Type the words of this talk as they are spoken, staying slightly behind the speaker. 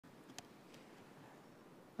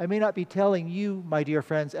I may not be telling you, my dear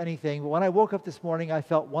friends, anything, but when I woke up this morning, I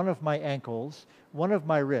felt one of my ankles, one of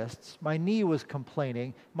my wrists, my knee was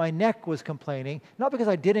complaining, my neck was complaining, not because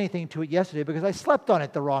I did anything to it yesterday, because I slept on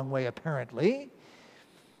it the wrong way, apparently.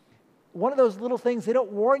 One of those little things they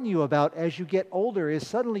don't warn you about as you get older is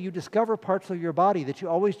suddenly you discover parts of your body that you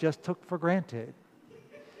always just took for granted.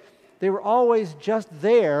 They were always just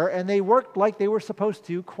there, and they worked like they were supposed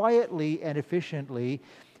to, quietly and efficiently.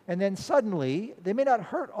 And then suddenly, they may not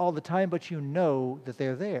hurt all the time, but you know that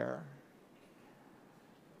they're there.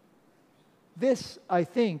 This, I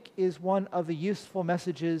think, is one of the useful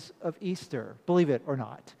messages of Easter, believe it or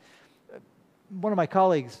not. One of my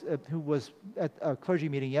colleagues who was at a clergy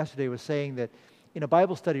meeting yesterday was saying that in a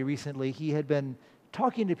Bible study recently, he had been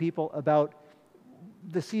talking to people about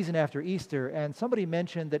the season after Easter, and somebody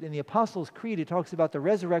mentioned that in the Apostles' Creed, it talks about the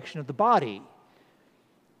resurrection of the body.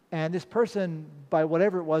 And this person, by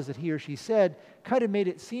whatever it was that he or she said, kind of made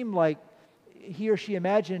it seem like he or she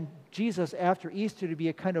imagined Jesus after Easter to be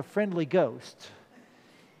a kind of friendly ghost.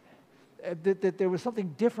 That there was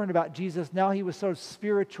something different about Jesus. Now he was sort of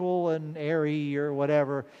spiritual and airy or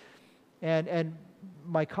whatever. And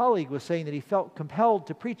my colleague was saying that he felt compelled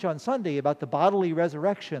to preach on Sunday about the bodily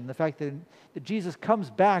resurrection, the fact that Jesus comes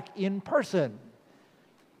back in person.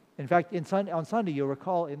 In fact, on Sunday, you'll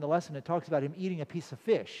recall in the lesson, it talks about him eating a piece of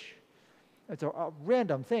fish. It's a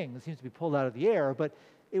random thing that seems to be pulled out of the air, but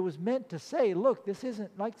it was meant to say, look, this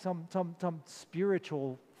isn't like some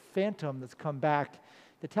spiritual phantom that's come back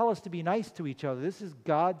to tell us to be nice to each other. This is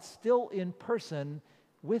God still in person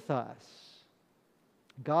with us.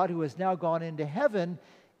 God who has now gone into heaven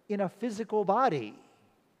in a physical body.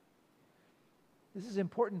 This is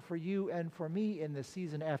important for you and for me in the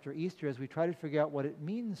season after Easter as we try to figure out what it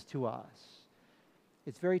means to us.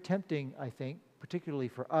 It's very tempting, I think, particularly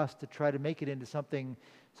for us, to try to make it into something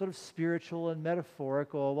sort of spiritual and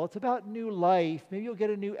metaphorical. Well, it's about new life. Maybe you'll get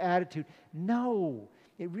a new attitude. No,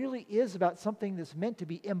 it really is about something that's meant to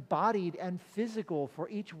be embodied and physical for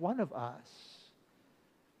each one of us.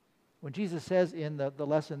 When Jesus says in the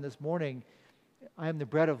lesson this morning, I am the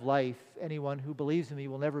bread of life. Anyone who believes in me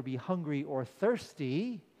will never be hungry or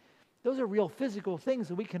thirsty. Those are real physical things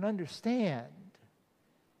that we can understand.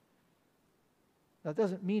 Now, it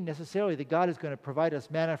doesn't mean necessarily that God is going to provide us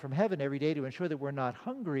manna from heaven every day to ensure that we're not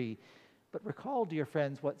hungry. But recall, dear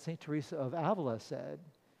friends, what St. Teresa of Avila said.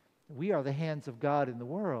 We are the hands of God in the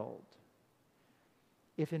world.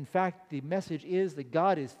 If in fact the message is that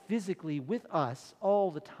God is physically with us all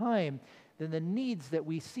the time, then the needs that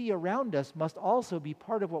we see around us must also be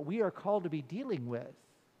part of what we are called to be dealing with.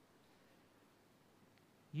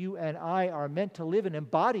 You and I are meant to live an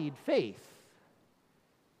embodied faith.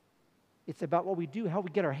 It's about what we do, how we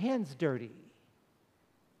get our hands dirty,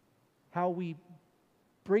 how we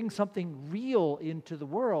bring something real into the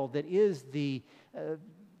world that is the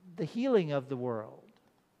healing of the world.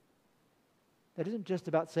 That isn't just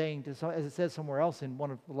about saying, as it says somewhere else in one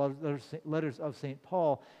of the letters of St.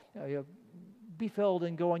 Paul, be filled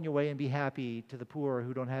and go on your way and be happy to the poor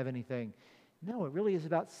who don't have anything. No, it really is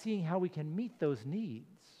about seeing how we can meet those needs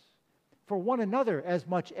for one another as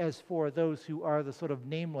much as for those who are the sort of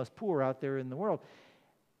nameless poor out there in the world.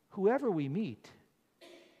 Whoever we meet,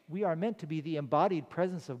 we are meant to be the embodied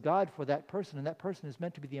presence of God for that person, and that person is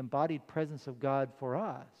meant to be the embodied presence of God for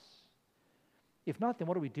us. If not, then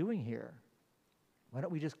what are we doing here? Why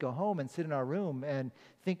don't we just go home and sit in our room and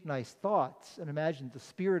think nice thoughts and imagine the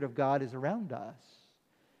Spirit of God is around us?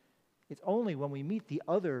 It's only when we meet the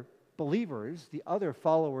other believers, the other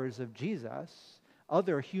followers of Jesus,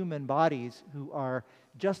 other human bodies who are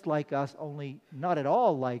just like us, only not at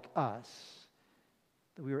all like us,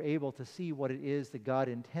 that we are able to see what it is that God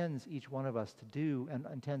intends each one of us to do and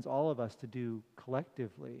intends all of us to do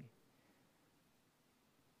collectively.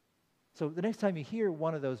 So the next time you hear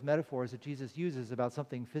one of those metaphors that Jesus uses about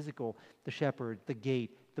something physical, the shepherd, the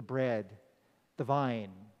gate, the bread, the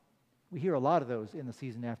vine, we hear a lot of those in the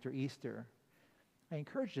season after Easter. I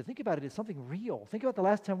encourage you to think about it as something real. Think about the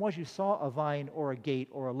last time you saw a vine or a gate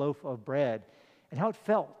or a loaf of bread and how it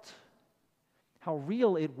felt, how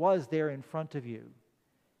real it was there in front of you,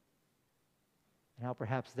 and how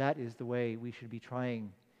perhaps that is the way we should be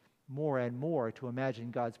trying more and more to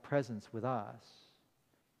imagine God's presence with us.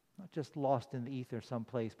 Not just lost in the ether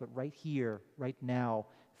someplace, but right here, right now,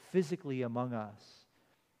 physically among us.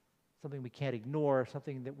 Something we can't ignore,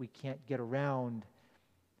 something that we can't get around,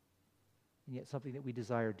 and yet something that we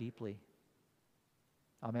desire deeply.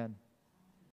 Amen.